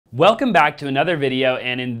Welcome back to another video,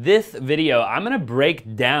 and in this video I'm going to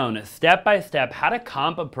break down step by step how to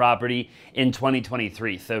comp a property in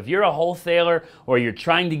 2023. So if you're a wholesaler or you're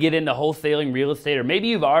trying to get into wholesaling real estate, or maybe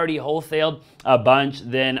you've already wholesaled a bunch,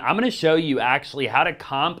 then I'm going to show you actually how to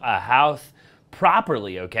comp a house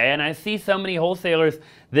properly, okay? And I see so many wholesalers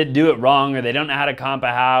that do it wrong, or they don't know how to comp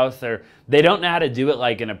a house, or they don't know how to do it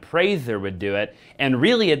like an appraiser would do it. And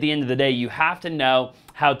really, at the end of the day, you have to know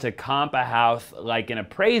how to comp a house like an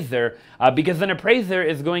appraiser, because an appraiser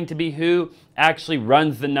is going to be who actually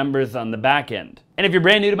runs the numbers on the back end. And if you're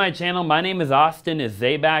brand new to my channel, my name is Austin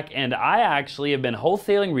Zaback, and I actually have been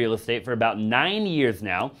wholesaling real estate for about 9 years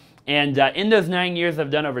now. And in those 9 years,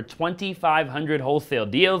 I've done over 2,500 wholesale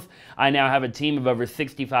deals. I now have a team of over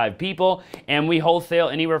 65 people, and we wholesale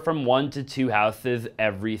anywhere from 1 to 2 houses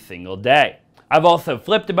every single day. I've also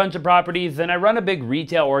flipped a bunch of properties, and I run a big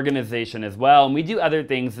retail organization as well, and we do other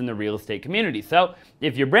things in the real estate community. So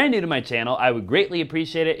if you're brand new to my channel, I would greatly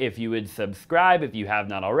appreciate it if you would subscribe if you have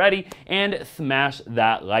not already, and smash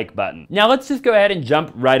that like button. Now let's just go ahead and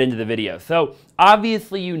jump right into the video. So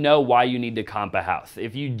obviously you know why you need to comp a house.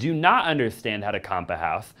 If you do not understand how to comp a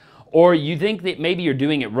house, or you think that maybe you're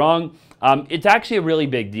doing it wrong, it's actually a really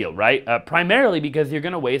big deal, right? Primarily because you're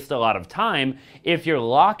going to waste a lot of time if you're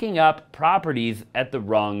locking up properties at the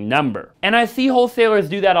wrong number. And I see wholesalers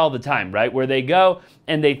do that all the time, right? Where they go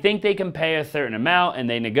and they think they can pay a certain amount and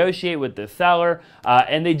they negotiate with the seller,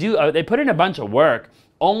 and they put in a bunch of work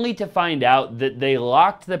only to find out that they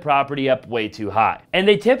locked the property up way too high. And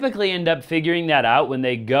they typically end up figuring that out when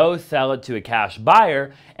they go sell it to a cash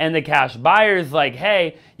buyer, and the cash buyer is like,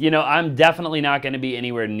 hey, you know, I'm definitely not going to be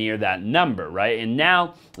anywhere near that number, right? And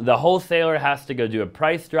now the wholesaler has to go do a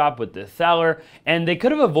price drop with the seller, and they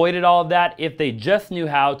could have avoided all of that if they just knew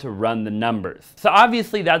how to run the numbers. So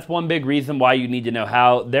obviously that's one big reason why you need to know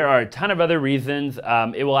how. There are a ton of other reasons.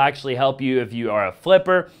 It will actually help you if you are a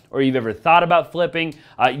flipper or you've ever thought about flipping.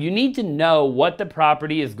 You need to know what the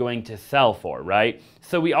property is going to sell for, right?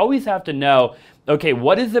 So we always have to know, okay,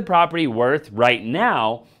 what is the property worth right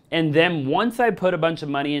now? And then once I put a bunch of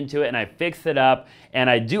money into it and I fix it up and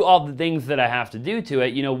I do all the things that I have to do to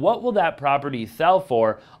it, you know, what will that property sell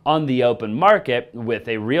for on the open market with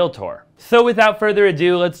a realtor? So without further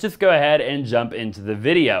ado, let's just go ahead and jump into the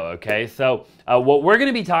video, okay? So what we're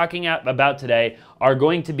going to be talking about today are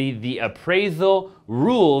going to be the appraisal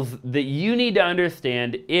rules that you need to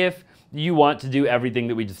understand if you want to do everything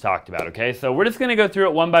that we just talked about, okay? So we're just going to go through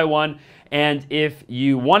it one by one, and if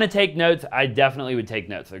you want to take notes, I definitely would take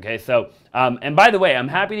notes, okay? So, and by the way, I'm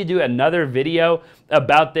happy to do another video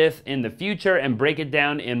about this in the future and break it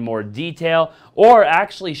down in more detail, or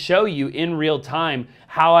actually show you in real time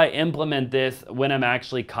how I implement this when I'm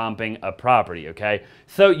actually comping a property, okay?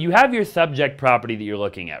 So you have your subject property that you're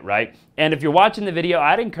looking at, right? And if you're watching the video,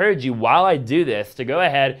 I'd encourage you while I do this to go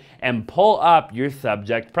ahead and pull up your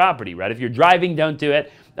subject property, right? If you're driving, don't do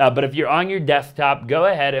it. But if you're on your desktop, go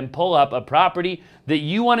ahead and pull up a property that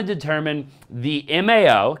you want to determine the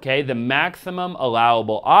MAO, okay, the maximum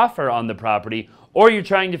allowable offer on the property, or you're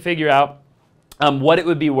trying to figure out what it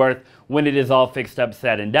would be worth when it is all fixed up,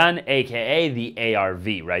 said and done, aka the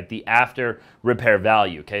ARV, right? The after repair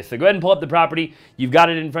value, okay? So go ahead and pull up the property. You've got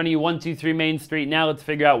it in front of you, 123 Main Street. Now let's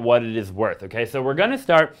figure out what it is worth, okay? So we're going to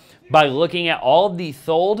start by looking at all of the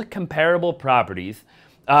sold comparable properties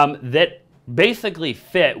that basically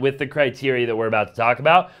fit with the criteria that we're about to talk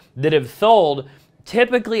about, that have sold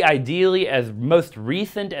typically, ideally, as most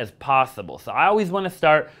recent as possible. So I always want to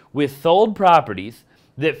start with sold properties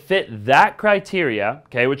that fit that criteria,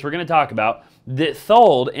 okay, which we're going to talk about, that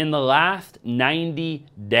sold in the last 90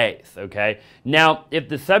 days, okay? Now, if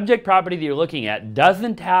the subject property that you're looking at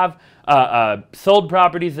doesn't have sold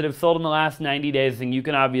properties that have sold in the last 90 days, then you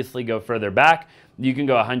can obviously go further back. You can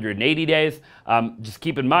go 180 days. Just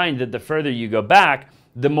keep in mind that the further you go back,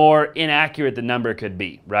 the more inaccurate the number could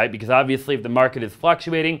be, right? Because obviously if the market is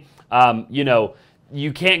fluctuating, you know,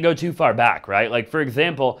 you can't go too far back, right? Like for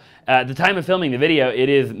example, at the time of filming the video, it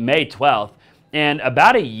is May 12th. And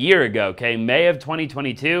about a year ago, okay, May of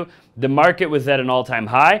 2022, the market was at an all-time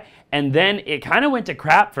high, and then it kind of went to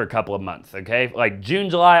crap for a couple of months, okay? Like June,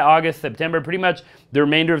 July, August, September, pretty much the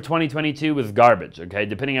remainder of 2022 was garbage, okay,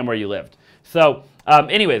 depending on where you lived. So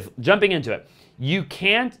anyways, jumping into it, you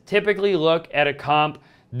can't typically look at a comp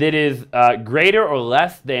that is greater or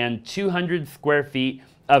less than 200 square feet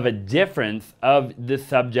of a difference of the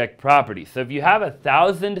subject property. So if you have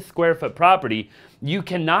 1,000 square foot property, you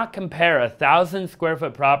cannot compare a 1,000 square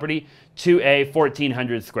foot property to a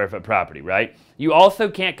 1,400 square foot property, right? You also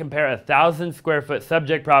can't compare a 1,000 square foot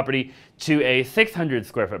subject property to a 600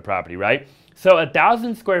 square foot property, right? So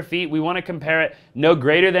 1,000 square feet, we want to compare it no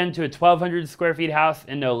greater than to a 1,200 square feet house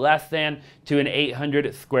and no less than to an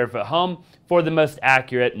 800 square foot home for the most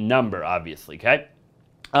accurate number, obviously, okay?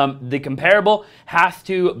 The comparable has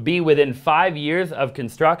to be within 5 years of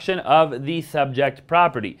construction of the subject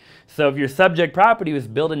property. So if your subject property was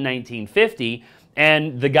built in 1950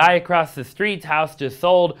 and the guy across the street's house just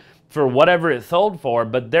sold for whatever it sold for,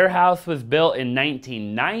 but their house was built in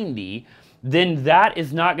 1990, then that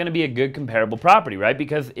is not going to be a good comparable property, right?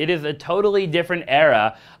 Because it is a totally different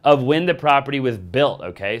era of when the property was built,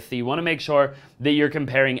 okay? So you want to make sure that you're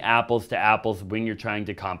comparing apples to apples when you're trying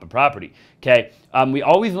to comp a property, okay? We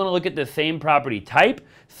always want to look at the same property type,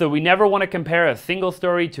 so we never want to compare a single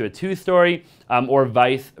story to a two-story or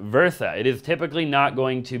vice versa. It is typically not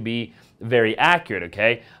going to be very accurate,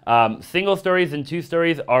 okay? Single stories and two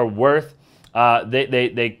stories are worth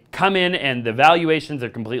they come in and the valuations are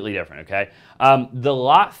completely different, okay? The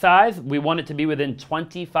lot size, we want it to be within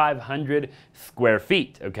 2,500 square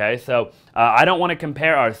feet, okay? So I don't want to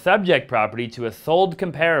compare our subject property to a sold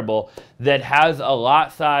comparable that has a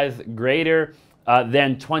lot size greater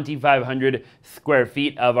than 2,500 square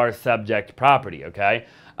feet of our subject property, okay?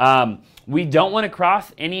 We don't want to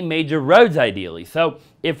cross any major roads ideally. So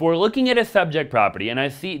if we're looking at a subject property, and I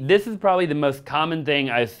see, this is probably the most common thing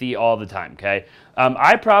I see all the time, okay?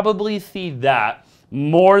 I probably see that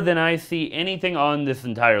more than I see anything on this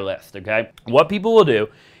entire list, okay? What people will do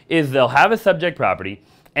is they'll have a subject property,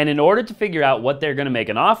 and in order to figure out what they're going to make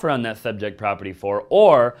an offer on that subject property for,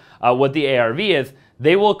 or what the ARV is,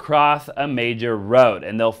 they will cross a major road,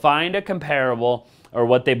 and they'll find a comparable, or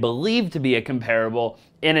what they believe to be a comparable,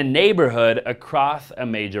 in a neighborhood across a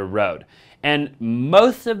major road. And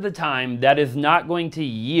most of the time, that is not going to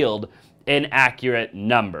yield an accurate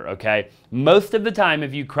number, okay? Most of the time,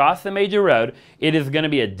 if you cross a major road, it is going to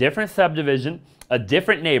be a different subdivision, a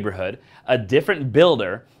different neighborhood, a different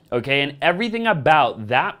builder, okay? And everything about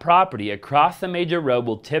that property across a major road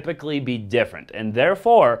will typically be different, and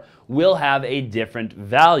therefore will have a different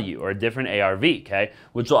value or a different ARV, okay?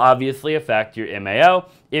 Which will obviously affect your MAO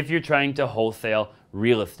if you're trying to wholesale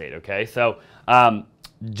real estate, okay? So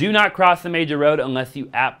do not cross a major road unless you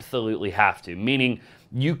absolutely have to, meaning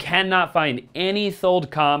you cannot find any sold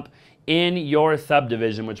comp in your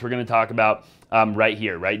subdivision, which we're going to talk about right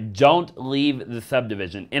here, right? Don't leave the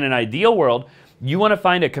subdivision. In an ideal world, you want to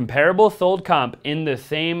find a comparable sold comp in the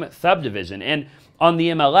same subdivision. And on the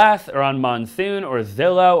MLS or on Monsoon or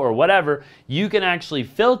Zillow or whatever, you can actually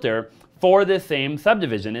filter for the same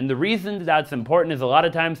subdivision. And the reason that's important is a lot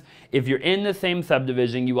of times if you're in the same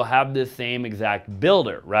subdivision, you will have the same exact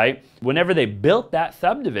builder, right? Whenever they built that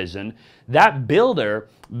subdivision, that builder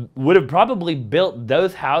would have probably built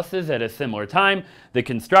those houses at a similar time. The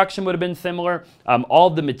construction would have been similar.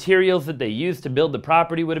 All the materials that they used to build the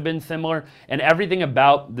property would have been similar, and everything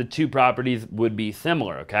about the two properties would be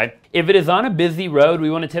similar, okay? If it is on a busy road,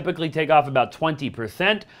 we want to typically take off about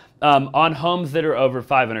 20% on homes that are over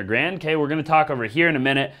 500 grand, okay? We're going to talk over here in a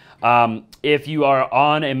minute. If you are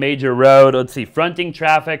on a major road, let's see, fronting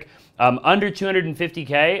traffic, under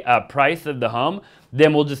 250K price of the home,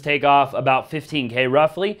 then we'll just take off about 15K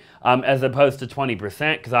roughly, as opposed to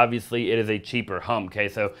 20%, because obviously it is a cheaper home, okay?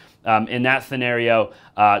 So in that scenario,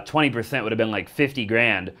 20% would have been like 50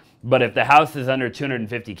 grand. But if the house is under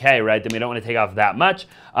 250K, right, then we don't want to take off that much.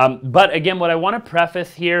 But again, what I want to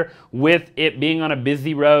preface here with it being on a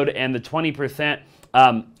busy road and the 20%,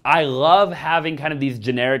 I love having kind of these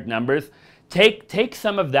generic numbers. Take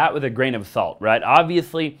some of that with a grain of salt, right?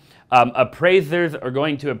 Obviously, appraisers are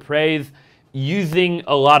going to appraise using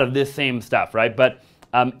a lot of this same stuff, right? But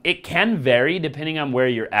it can vary depending on where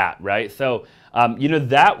you're at, right? So, you know,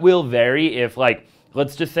 that will vary if, like,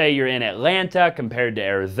 let's just say you're in Atlanta compared to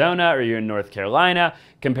Arizona, or you're in North Carolina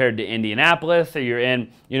compared to Indianapolis, or you're in,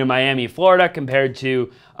 you know, Miami, Florida compared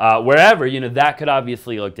to wherever, you know, that could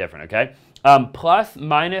obviously look different, okay? Plus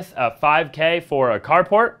minus 5K for a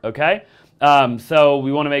carport, okay? So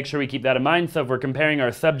we want to make sure we keep that in mind. So if we're comparing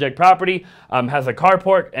our subject property has a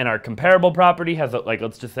carport and our comparable property has, like,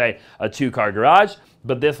 let's just say a 2-car garage,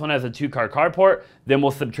 but this one has a 2-car carport, then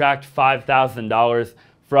we'll subtract $5,000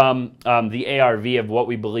 from the ARV of what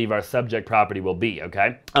we believe our subject property will be,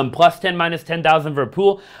 okay? Plus 10 minus 10,000 for a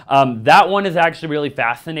pool. That one is actually really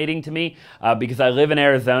fascinating to me because I live in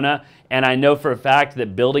Arizona, and I know for a fact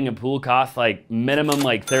that building a pool costs like minimum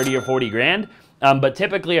like 30 or 40 grand. But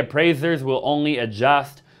typically appraisers will only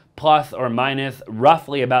adjust plus or minus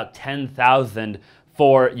roughly about 10,000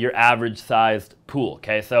 for your average sized pool,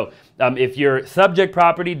 okay? So if your subject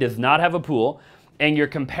property does not have a pool and your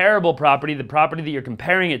comparable property, the property that you're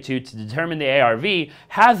comparing it to determine the ARV,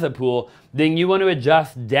 has a pool, then you want to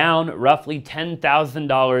adjust down roughly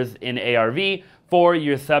 $10,000 in ARV for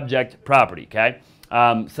your subject property, okay?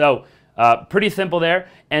 Pretty simple there.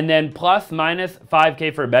 And then plus minus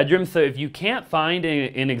 5K for a bedroom. So if you can't find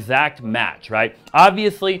an exact match, right?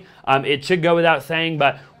 Obviously, it should go without saying,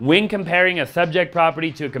 but when comparing a subject property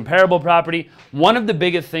to a comparable property, one of the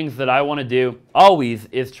biggest things that I want to do always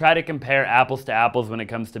is try to compare apples to apples when it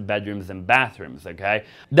comes to bedrooms and bathrooms, okay?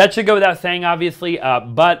 That should go without saying, obviously,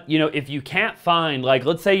 but you know, if you can't find, like,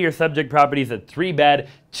 let's say your subject property is a 3-bed,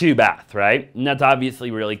 2-bath, right? And that's obviously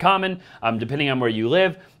really common, depending on where you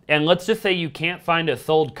live. And let's just say you can't find a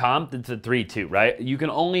sold comp that's a 3-2, right? You can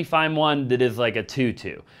only find one that is like a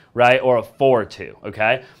 2-2, right? Or a 4-2,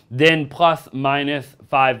 okay? Then plus minus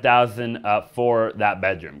 5,000 for that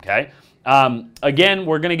bedroom, okay? Again,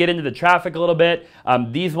 we're gonna get into the traffic a little bit.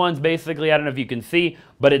 These ones basically, I don't know if you can see,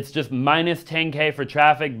 but it's just minus 10K for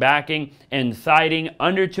traffic, backing, and siding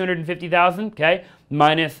under 250,000, okay?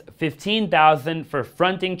 Minus 15,000 for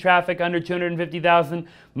fronting traffic under 250,000,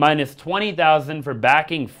 minus 20,000 for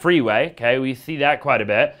backing freeway, okay? We see that quite a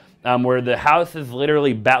bit, where the house is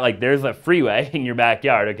literally like there's a freeway in your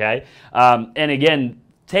backyard, okay? And again,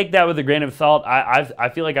 take that with a grain of salt. I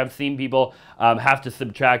feel like I've seen people have to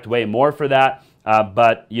subtract way more for that.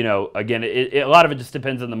 But, you know, again, a lot of it just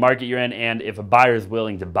depends on the market you're in and if a buyer is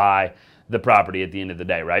willing to buy the property at the end of the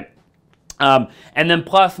day, right? And then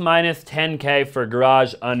plus minus 10K for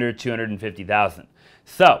garage under 250,000.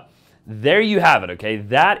 So there you have it, okay?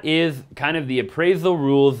 That is kind of the appraisal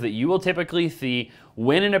rules that you will typically see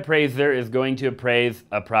when an appraiser is going to appraise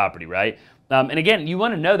a property, right? And again, you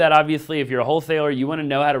want to know that, obviously, if you're a wholesaler, you want to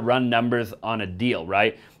know how to run numbers on a deal,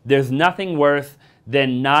 right? There's nothing worse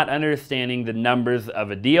than not understanding the numbers of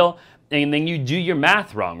a deal, and then you do your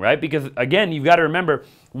math wrong, right? Because again, you've got to remember,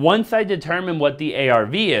 once I determine what the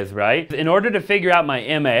ARV is, right, in order to figure out my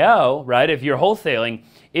MAO, right, if you're wholesaling,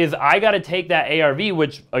 is I got to take that ARV,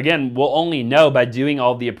 which again, we'll only know by doing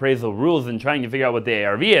all the appraisal rules and trying to figure out what the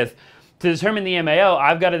ARV is. To determine the MAO,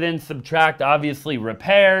 I've got to then subtract, obviously,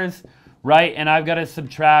 repairs, right? And I've got to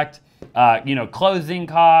subtract, you know, closing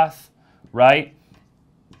costs, right?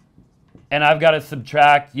 And I've got to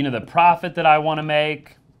subtract, you know, the profit that I want to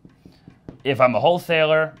make if I'm a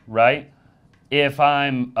wholesaler, right? If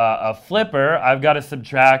I'm a flipper, I've got to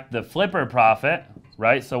subtract the flipper profit,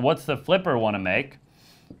 right? So what's the flipper want to make?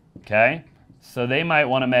 Okay, so they might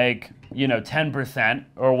want to make, you know, 10%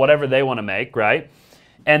 or whatever they want to make, right?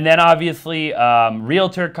 And then obviously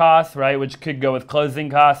realtor costs, right, which could go with closing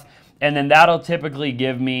costs. And then that'll typically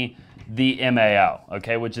give me the MAO,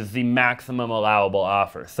 okay, which is the maximum allowable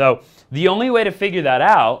offer. So the only way to figure that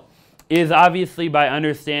out is obviously by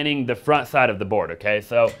understanding the front side of the board, okay?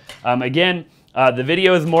 So again, the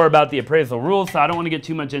video is more about the appraisal rules, so I don't want to get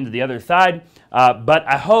too much into the other side, but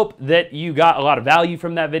I hope that you got a lot of value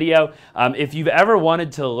from that video. If you've ever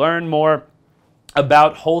wanted to learn more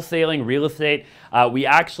about wholesaling real estate, we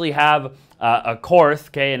actually have a course,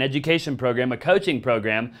 okay, an education program, a coaching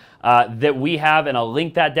program that we have, and I'll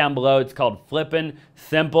link that down below. It's called Flippin'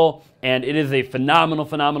 Simple, and it is a phenomenal,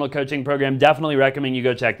 phenomenal coaching program. Definitely recommend you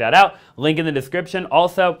go check that out. Link in the description.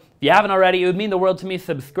 Also, if you haven't already, it would mean the world to me.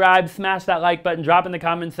 Subscribe, smash that like button, drop in the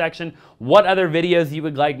comment section what other videos you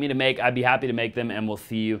would like me to make. I'd be happy to make them, and we'll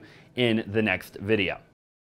see you in the next video.